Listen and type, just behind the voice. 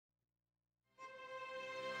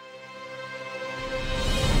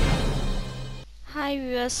Hi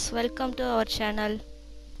viewers, welcome to our channel.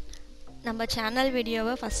 நம்ம channel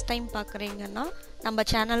வீடியோவை first time பார்க்குறீங்கன்னா நம்ம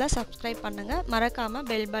சேனலை சப்ஸ்கிரைப் பண்ணுங்கள், மறக்காமல்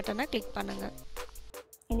பெல் பட்டனை கிளிக் பண்ணுங்கள்.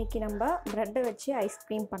 இன்றைக்கி நம்ம ப்ரெட்டை வச்சு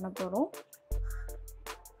ஐஸ்கிரீம் பண்ண போகிறோம்.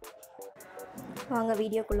 வாங்க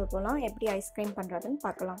வீடியோக்குள்ளே போகலாம். எப்படி ஐஸ்கிரீம் பண்ணுறதுன்னு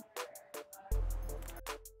பார்க்கலாம்.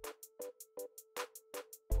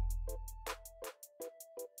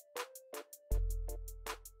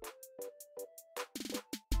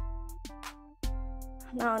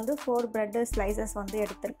 நான் வந்து 4 ப்ரெட்டு ஸ்லைசஸ் வந்து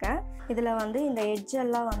எடுத்திருக்கேன். இதில் வந்து இந்த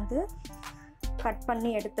எட்ஜெல்லாம் வந்து கட் பண்ணி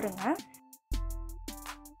எடுத்துருங்க.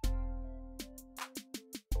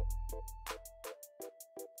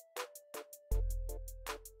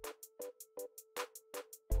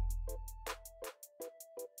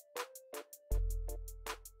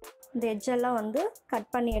 இந்த எட்ஜெல்லாம் வந்து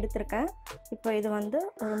கட் பண்ணி எடுத்திருக்கேன். இப்போ இது வந்து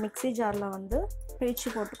ஒரு மிக்ஸி ஜாரில் வந்து பிரித்து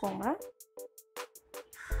போட்டுக்கோங்க.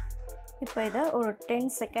 இப்போ இதை ஒரு 10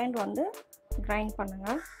 செகண்ட் வந்து கிரைண்ட்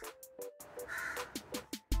பண்ணுங்கள்.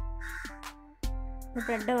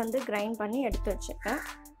 ப்ரெட்டை வந்து கிரைண்ட் பண்ணி எடுத்து வச்சுருக்கேன்.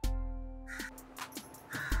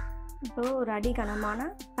 இப்போ ஒரு அடி கனமான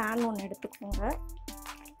பேன் ஒன்று எடுத்துக்கோங்க.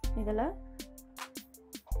 இதில்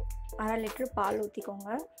 1/2 லிட்டர் பால்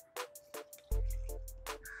ஊற்றிக்கோங்க.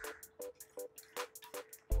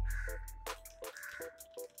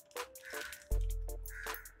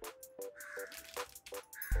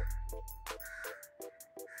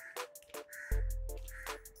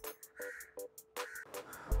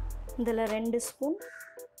 இதில் 2 ஸ்பூன்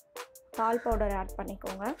பால் பவுடர் ஆட்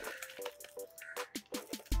பண்ணிக்கோங்க.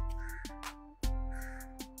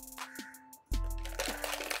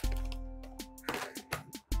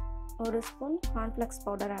 ஒரு ஸ்பூன் கார்ன்ஃப்ளெக்ஸ்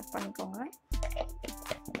பவுடர் ஆட் பண்ணிக்கோங்க.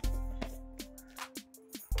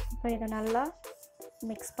 இப்போ இதை நல்லா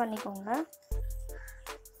மிக்ஸ் பண்ணிக்கோங்க.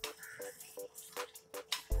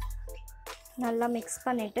 நல்லா மிக்ஸ்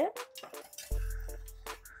பண்ணிவிட்டு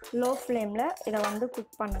லோ ஃப்ளேமில் இதை வந்து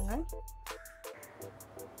குக் பண்ணுங்கள்.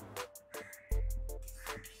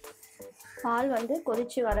 பால் வந்து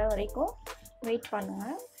கொதித்து வர வரைக்கும் வெயிட்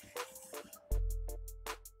பண்ணுங்கள்.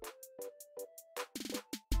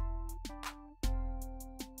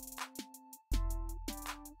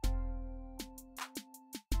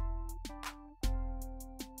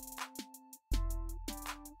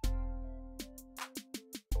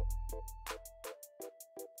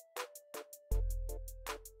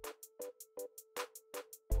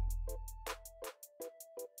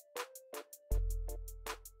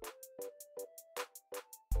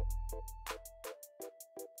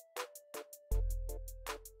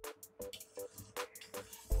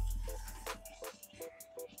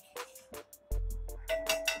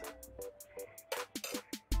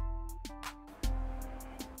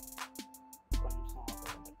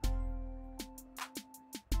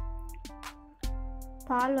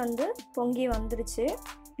 பால் வந்து பொங்கி வந்துருச்சு.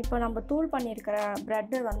 இப்போ நம்ம தூள் பண்ணியிருக்கிற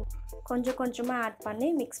ப்ரெட்டு வந்து கொஞ்சம் கொஞ்சமாக ஆட் பண்ணி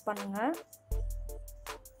மிக்ஸ் பண்ணுங்கள்.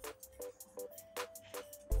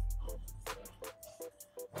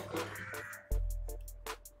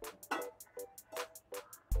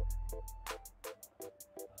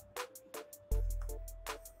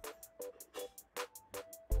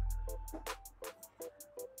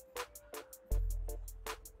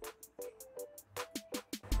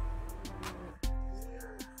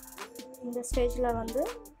 இந்த ஸ்டேஜில் வந்து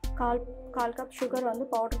கால் கப் சுகர் வந்து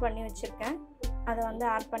பவுடர் பண்ணி வச்சுருக்கேன். அதை வந்து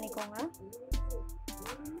ஆட் பண்ணிக்கோங்க.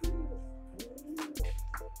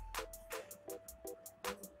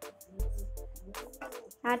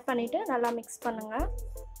 ஆட் பண்ணிவிட்டு நல்லா மிக்ஸ் பண்ணுங்கள்.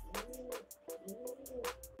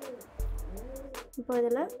 இப்போ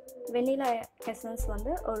இதில் வெண்ணிலா எசன்ஸ்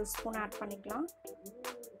வந்து ஒரு ஸ்பூன் ஆட் பண்ணிக்கலாம்.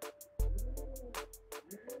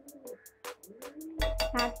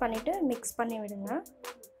 ஆட் பண்ணிவிட்டு மிக்ஸ் பண்ணி விடுங்க.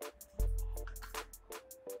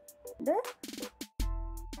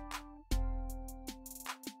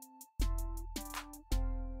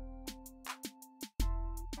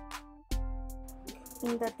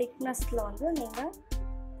 இந்த திக்னஸில் வந்து நீங்கள்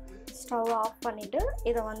ஸ்டவ் ஆஃப் பண்ணிவிட்டு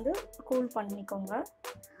இதை வந்து கூல் பண்ணிக்கோங்க.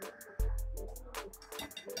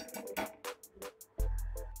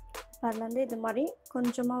 அதில் வந்து இது மாதிரி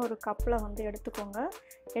கொஞ்சமாக ஒரு கப்பில் வந்து எடுத்துக்கோங்க.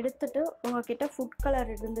 எடுத்துட்டு உங்கள்கிட்ட ஃபுட்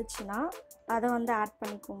கலர் இருந்துச்சுன்னா அதை வந்து ஆட்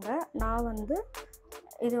பண்ணிக்கோங்க. நான் வந்து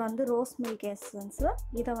இது வந்து ரோஸ் மில்க் எசன்ஸு,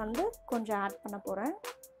 இதை வந்து கொஞ்சம் ஆட் பண்ண போகிறேன்.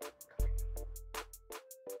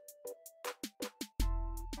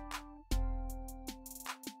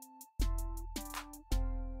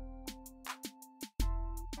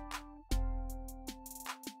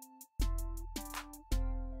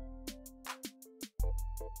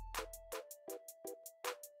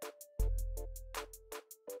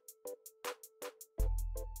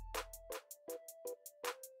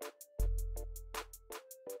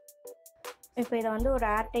 இப்போ இதை வந்து ஒரு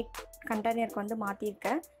ஏர்டைட் கண்டெய்னருக்கு வந்து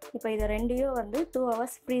மாற்றிருக்கேன். இப்போ இதை ரெண்டையும் வந்து 2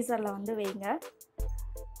 ஹவர்ஸ் ஃப்ரீசரில் வந்து வைங்க.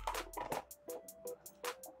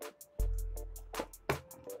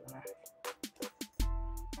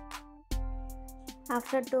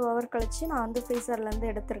 ஆஃப்டர் 2 ஹவர் கழித்து நான் வந்து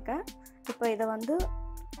ஃப்ரீசர்லேருந்து எடுத்திருக்கேன். இப்போ இதை வந்து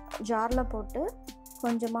ஜாரில் போட்டு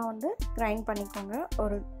கொஞ்சமாக வந்து கிரைண்ட் பண்ணிக்கோங்க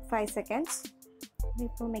ஒரு 5 செகண்ட்ஸ்.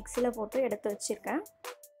 இப்போ மிக்சியில் போட்டு எடுத்து வச்சுருக்கேன்.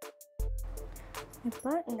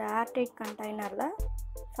 இப்போ இந்த ஏர்டைட் கண்டெய்னரில்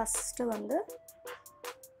ஃபஸ்ட்டு வந்து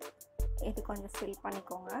இது கொஞ்சம் ஃபில்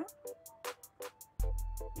பண்ணிக்கோங்க.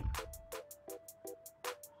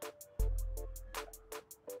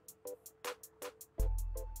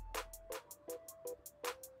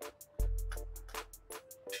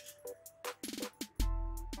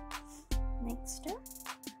 நெக்ஸ்ட்டு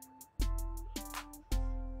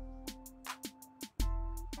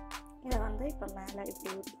இதை வந்து இப்போ மேலே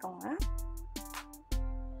இப்படி ஊற்றிக்கோங்க.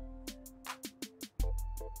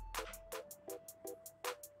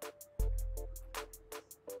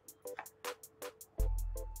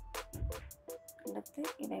 அடுத்து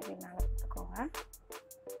இதை இப்படி மேலே போட்டுக்கோங்க.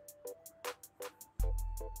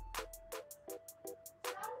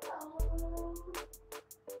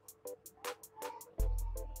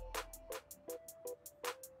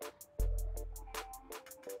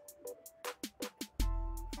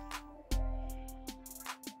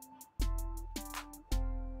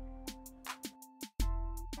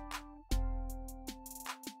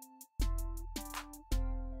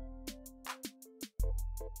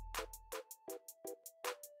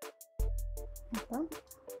 இப்போ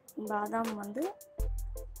பாதாம் வந்து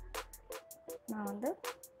நான் வந்து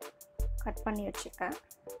கட் பண்ணி வச்சுருக்கேன்.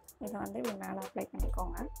 இதை வந்து இப்படி மேலே அப்ளை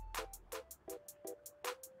பண்ணிக்கோங்க.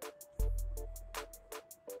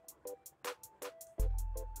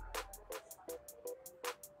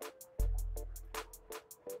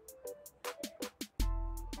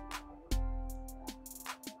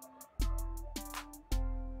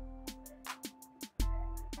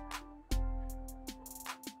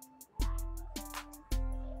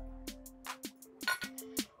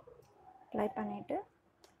 அப்ளை பண்ணிவிட்டு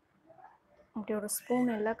இப்படி ஒரு ஸ்பூன்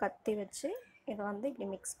எல்லாம் கத்தி வச்சு இதை வந்து இப்படி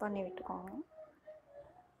மிக்ஸ் பண்ணி விட்டுக்கோங்க.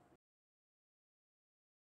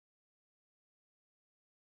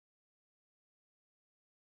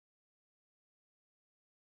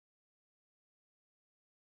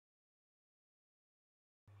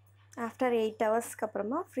 ஆஃப்டர் 8 ஹவர்ஸ்க்கு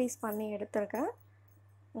அப்புறமா ஃப்ரீஸ் பண்ணி எடுத்துருக்கேன்.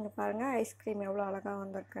 இங்கே பாருங்கள் ஐஸ்கிரீம் எவ்வளோ அழகாக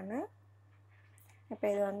வந்திருக்குன்னு. இப்போ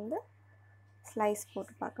இது வந்து ஸ்லைஸ்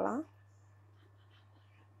போட்டு பார்க்கலாம்.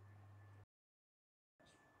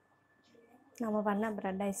 நம்ம பண்ண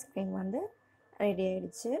ப்ரெட் ஐஸ்கிரீம் வந்து ரெடி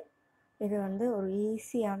ஆகிடுச்சு. இது வந்து ஒரு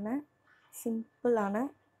ஈஸியான சிம்பிளான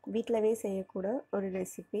வீட்டிலவே செய்யக்கூட ஒரு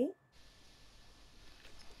ரெசிபி.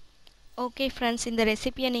 ஓகே ஃப்ரெண்ட்ஸ், இந்த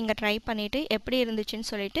ரெசிபியை நீங்கள் ட்ரை பண்ணிவிட்டு எப்படி இருந்துச்சுன்னு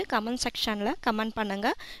சொல்லிட்டு கமெண்ட் செக்ஷனில் கமெண்ட்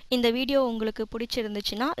பண்ணுங்கள். இந்த வீடியோ உங்களுக்கு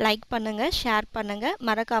பிடிச்சிருந்துச்சுன்னா லைக் பண்ணுங்கள், ஷேர் பண்ணுங்கள்,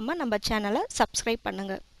 மறக்காமல் நம்ம சேனலை சப்ஸ்கிரைப்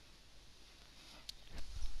பண்ணுங்கள்.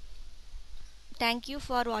 தேங்க்யூ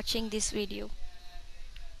ஃபார் வாட்சிங் திஸ் வீடியோ.